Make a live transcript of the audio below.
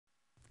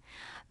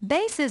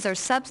Bases are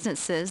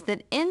substances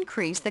that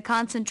increase the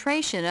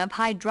concentration of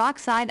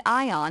hydroxide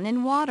ion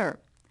in water.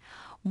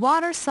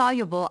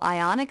 Water-soluble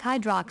ionic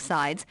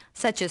hydroxides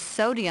such as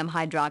sodium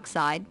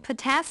hydroxide,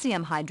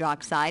 potassium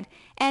hydroxide,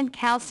 and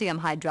calcium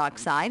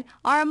hydroxide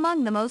are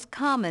among the most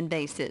common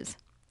bases.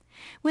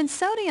 When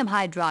sodium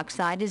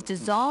hydroxide is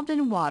dissolved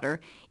in water,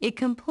 it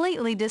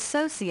completely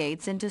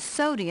dissociates into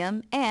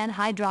sodium and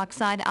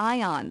hydroxide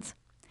ions.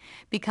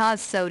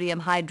 Because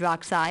sodium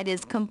hydroxide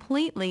is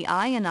completely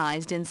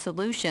ionized in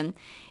solution,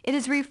 it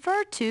is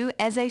referred to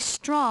as a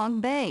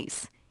strong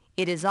base.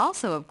 It is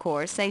also, of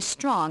course, a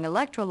strong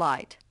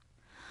electrolyte.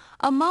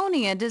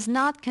 Ammonia does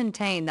not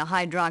contain the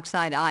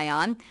hydroxide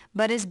ion,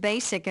 but is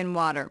basic in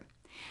water.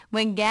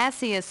 When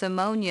gaseous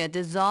ammonia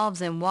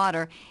dissolves in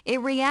water,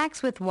 it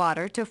reacts with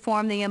water to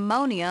form the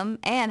ammonium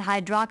and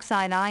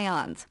hydroxide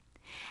ions.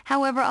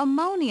 However,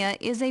 ammonia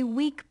is a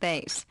weak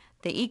base.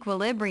 The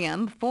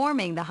equilibrium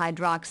forming the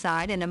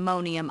hydroxide and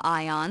ammonium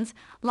ions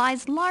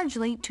lies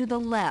largely to the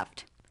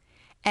left.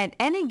 At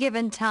any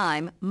given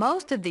time,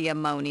 most of the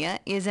ammonia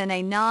is in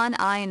a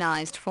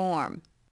non-ionized form.